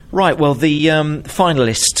Right, well, the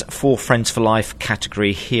finalists for Friends for Life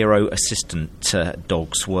category Hero Assistant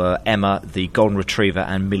dogs were Emma, the Golden Retriever,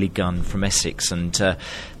 and Milli Gunn from Essex. And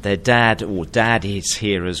their dad is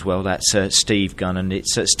here as well. That's Steve Gunn. And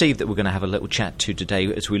it's Steve that we're going to have a little chat to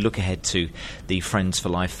today as we look ahead to the Friends for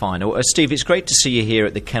Life final. Steve, it's great to see you here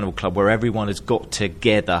at the Kennel Club where everyone has got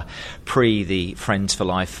together pre the Friends for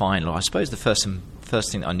Life final. I suppose the first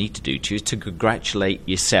thing that I need to do to you is to congratulate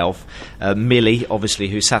yourself, Milli, obviously,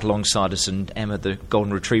 who sat alongside us, and Emma, the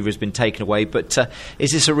Golden Retriever, has been taken away. But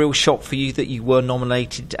is this a real shock for you that you were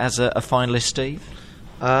nominated as a finalist, Steve?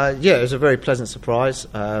 Yeah, it was a very pleasant surprise,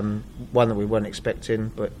 one that we weren't expecting,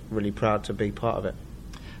 but really proud to be part of it.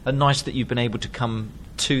 And nice that you've been able to come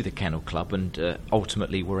to the Kennel Club and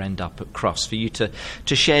ultimately we'll end up at Crufts for you to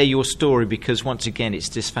share your story, because once again it's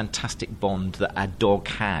this fantastic bond that our dog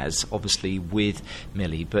has, obviously with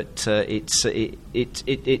Milli, but it's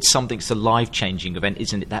something, it's a life-changing event,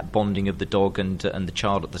 isn't it, that bonding of the dog and the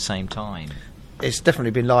child at the same time? It's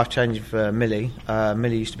definitely been life-changing for Milli.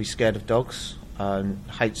 Milli used to be scared of dogs,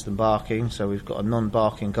 hates them barking, so we've got a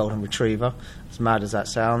non-barking Golden Retriever, as mad as that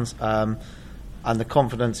sounds. And the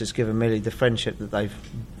confidence it's given Milli, the friendship that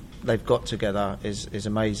they've got together is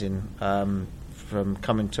amazing. From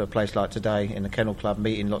coming to a place like today in the Kennel Club,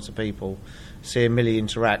 meeting lots of people, seeing Milli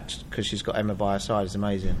interact because she's got Emma by her side is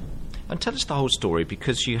amazing. And tell us the whole story,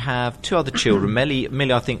 because you have two other children.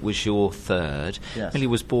 Milli, I think, was your third. Yes. Milli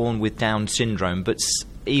was born with Down syndrome, but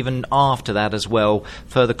even after that as well,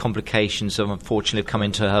 further complications have unfortunately come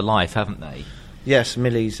into her life, haven't they? Yes,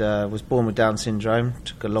 Millie's was born with Down syndrome.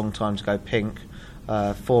 Took a long time to go pink.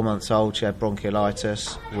 4 months old, she had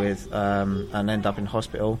bronchiolitis and ended up in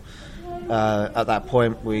hospital. At that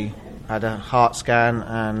point, we had a heart scan,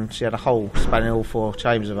 and she had a hole spanning all 4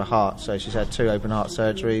 chambers of her heart. So she's had 2 open heart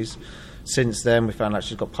surgeries. Since then, we found out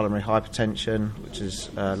she's got pulmonary hypertension, which is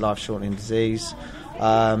life-shortening disease,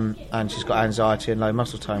 and she's got anxiety and low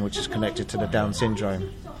muscle tone, which is connected to the Down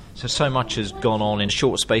syndrome. So much has gone on in a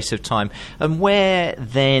short space of time. And where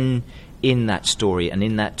then, in that story and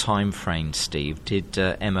in that time frame, Steve, did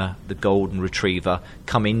Emma, the Golden Retriever,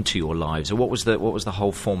 come into your lives, or what was the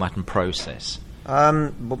whole format and process?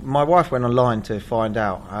 My wife went online to find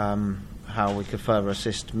out how we could further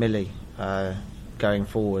assist Milli going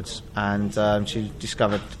forwards, and she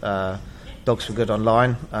discovered Dogs for Good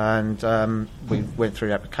online, and we went through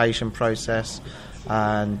the application process,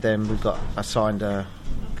 and then we got assigned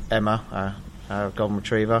Emma, our Golden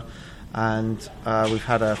Retriever, and we've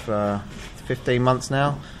had her for 15 months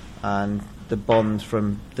now, and the bond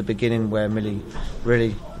from the beginning, where Milli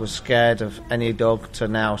really was scared of any dog, to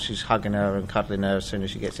now she's hugging her and cuddling her as soon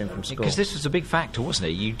as she gets in from school. Because this was a big factor,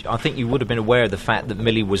 wasn't it? I think you would have been aware of the fact that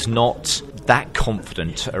Milli was not that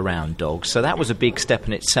confident around dogs, so that was a big step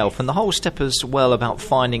in itself. And the whole step as well about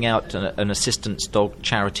finding out an assistance dog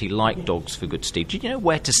charity like Dogs for Good, Steve. Did you know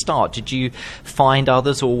where to start? Did you find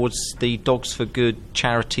others, or was the Dogs for Good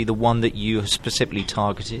charity the one that you specifically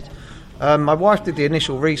targeted? My wife did the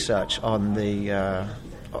initial research on the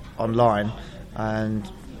online, and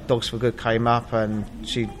Dogs for Good came up, and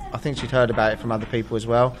I think she'd heard about it from other people as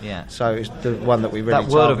well. Yeah. So it's the one that we really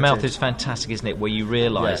targeted. That word of mouth is fantastic, isn't it? Where you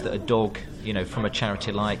realise that a dog, from a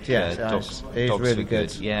charity like Dogs really for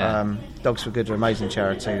Good. Yeah. Dogs for Good are an amazing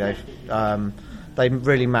charity. They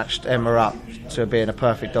really matched Emma up to being a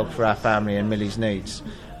perfect dog for our family and Milli's needs.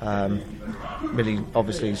 Milli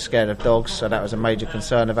obviously scared of dogs, so that was a major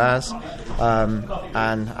concern of ours,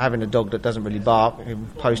 and having a dog that doesn't really bark,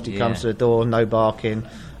 Posty comes to the door, no barking.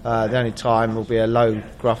 The only time will be a low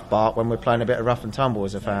gruff bark when we're playing a bit of rough and tumble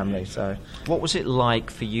as a family. So, what was it like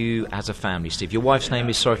for you as a family, Steve? Your wife's name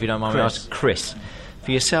is, sorry if you don't mind me asking, Chris.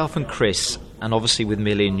 For yourself and Chris, and obviously with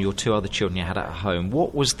Milli and your 2 other children you had at home,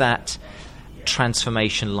 what was that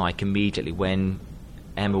transformation like immediately when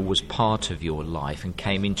Emma was part of your life and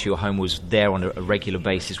came into your home, was there on a regular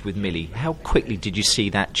basis with Milli? How quickly did you see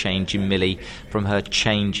that change in Milli, from her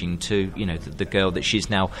changing to the girl that she's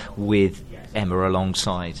now with Emma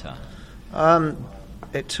alongside her?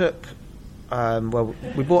 It took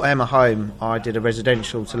we brought Emma home. I did a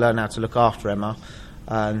residential to learn how to look after Emma,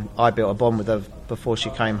 and I built a bond with her before she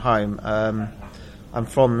came home, and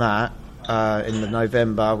from that, in the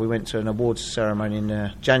November, we went to an awards ceremony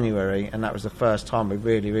in January, and that was the first time we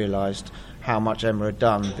really realised how much Emma had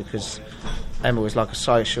done, because Emma was like a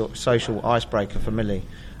social icebreaker for Milli,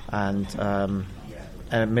 and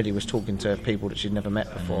Milli was talking to people that she'd never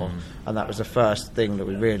met before, and that was the first thing that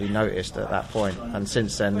we really noticed at that point. And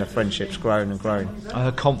since then, the friendship's grown and grown.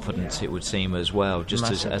 Her confidence, it would seem, as well,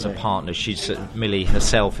 just as a partner. She's Milli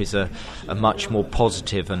herself is a much more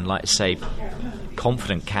positive and, like I say,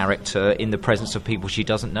 confident character in the presence of people she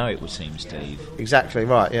doesn't know, it would seem, Steve. Exactly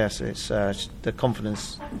right. Yes, it's the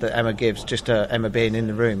confidence that Emma gives. Just Emma being in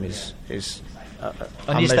the room is.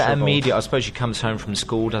 And is that immediate? I suppose she comes home from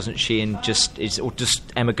school, doesn't she? And or does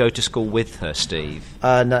Emma go to school with her, Steve?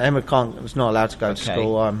 No, Emma was not allowed to go to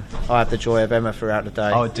school. I have the joy of Emma throughout the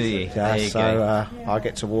day. Oh, do you? Yeah, there you go. I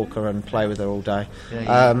get to walk her and play with her all day.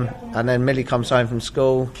 And then Milli comes home from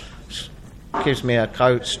school, gives me a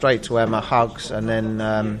coat, straight to Emma, hugs, and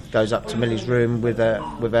then goes up to Milli's room with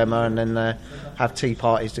Emma, and then have tea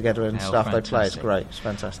parties together and stuff. Fantastic. They play. It's great. It's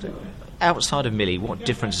fantastic. Outside of Milli, what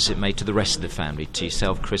difference has it made to the rest of the family, to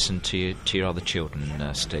yourself, Chris, and to your other children,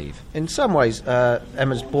 Steve? In some ways,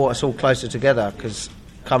 Emma's brought us all closer together, because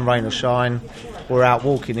come rain or shine, we're out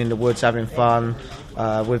walking in the woods having fun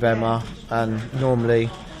with Emma, and normally,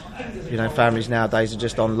 families nowadays are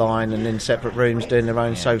just online and in separate rooms doing their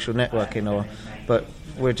own social networking, but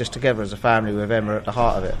we're just together as a family with Emma at the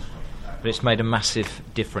heart of it. But it's made a massive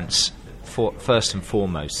difference, first and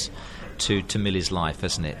foremost, to Milli's life,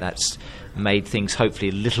 hasn't it? That's made things hopefully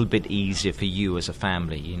a little bit easier for you as a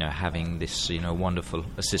family, having this wonderful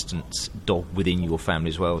assistance dog within your family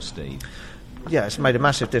as well, Steve. Yeah, it's made a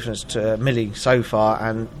massive difference to Milli so far,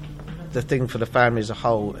 and the thing for the family as a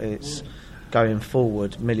whole is going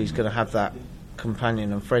forward, Milli's going to have that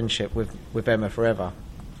companion and friendship with Emma forever.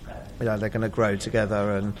 They're going to grow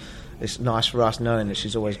together, and it's nice for us knowing that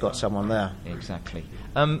she's always got someone there. Exactly.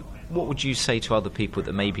 What would you say to other people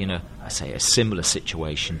that may be in a similar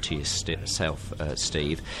situation to yourself,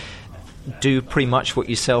 Steve? Do pretty much what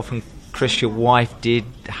yourself and Chris, your wife, did.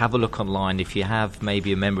 Have a look online. If you have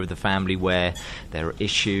maybe a member of the family where there are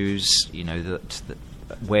issues,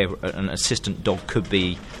 where an assistant dog could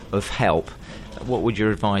be of help, what would your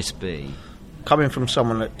advice be? Coming from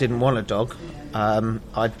someone that didn't want a dog,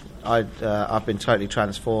 I've been totally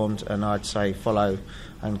transformed, and I'd say follow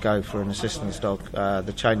and go for an assistance dog.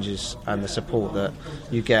 The changes and the support that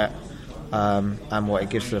you get and what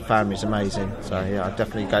it gives to the family is amazing. So yeah, I'd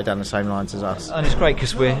definitely go down the same lines as us. And it's great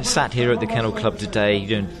because we're sat here at the Kennel Club today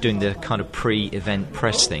doing the kind of pre-event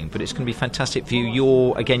press thing, but it's going to be fantastic for you,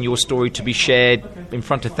 your story to be shared in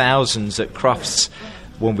front of thousands at Crufts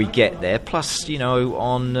when we get there, plus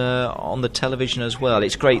on the television as well.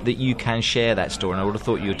 It's great that you can share that story, and I would have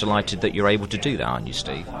thought you were delighted that you're able to do that, aren't you,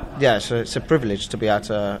 Steve? Yeah, so it's a privilege to be able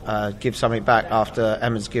to give something back after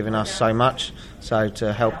Emma's given us so much. So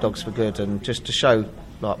to help Dogs for Good and just to show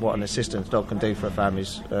what an assistance dog can do for a family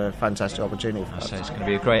is a fantastic opportunity for us. So it's going to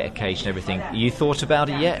be a great occasion, everything. You thought about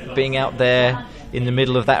it yet, being out there in the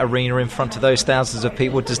middle of that arena in front of those thousands of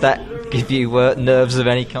people? Does that give you nerves of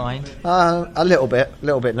any kind? A little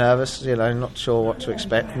bit nervous, not sure what to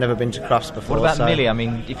expect. Never been to Crufts before. What about Milli? I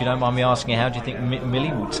mean, if you don't mind me asking, how do you think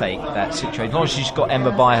Milli will take that situation? As long as she's got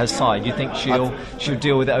Emma by her side, do you think she'll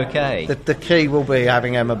deal with it okay? The key will be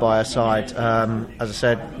having Emma by her side. As I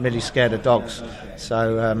said, Milli's scared of dogs,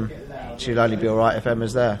 so she'll only be all right if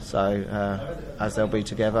Emma's there. So as they'll be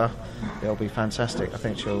together, they'll be fantastic. I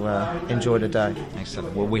think she'll enjoy the day.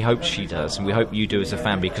 Excellent. Well, we hope she does, and we hope you do as a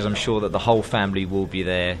family, because I'm sure that the whole family will be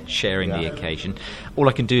there sharing the occasion. All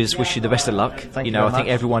I can do is wish you the best of luck. Thank you very I think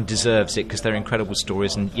much. everyone deserves it because they're incredible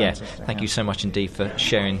stories, and thank you so much indeed for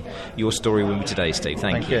sharing your story with me today, Steve.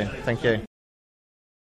 Thank you. Thank you.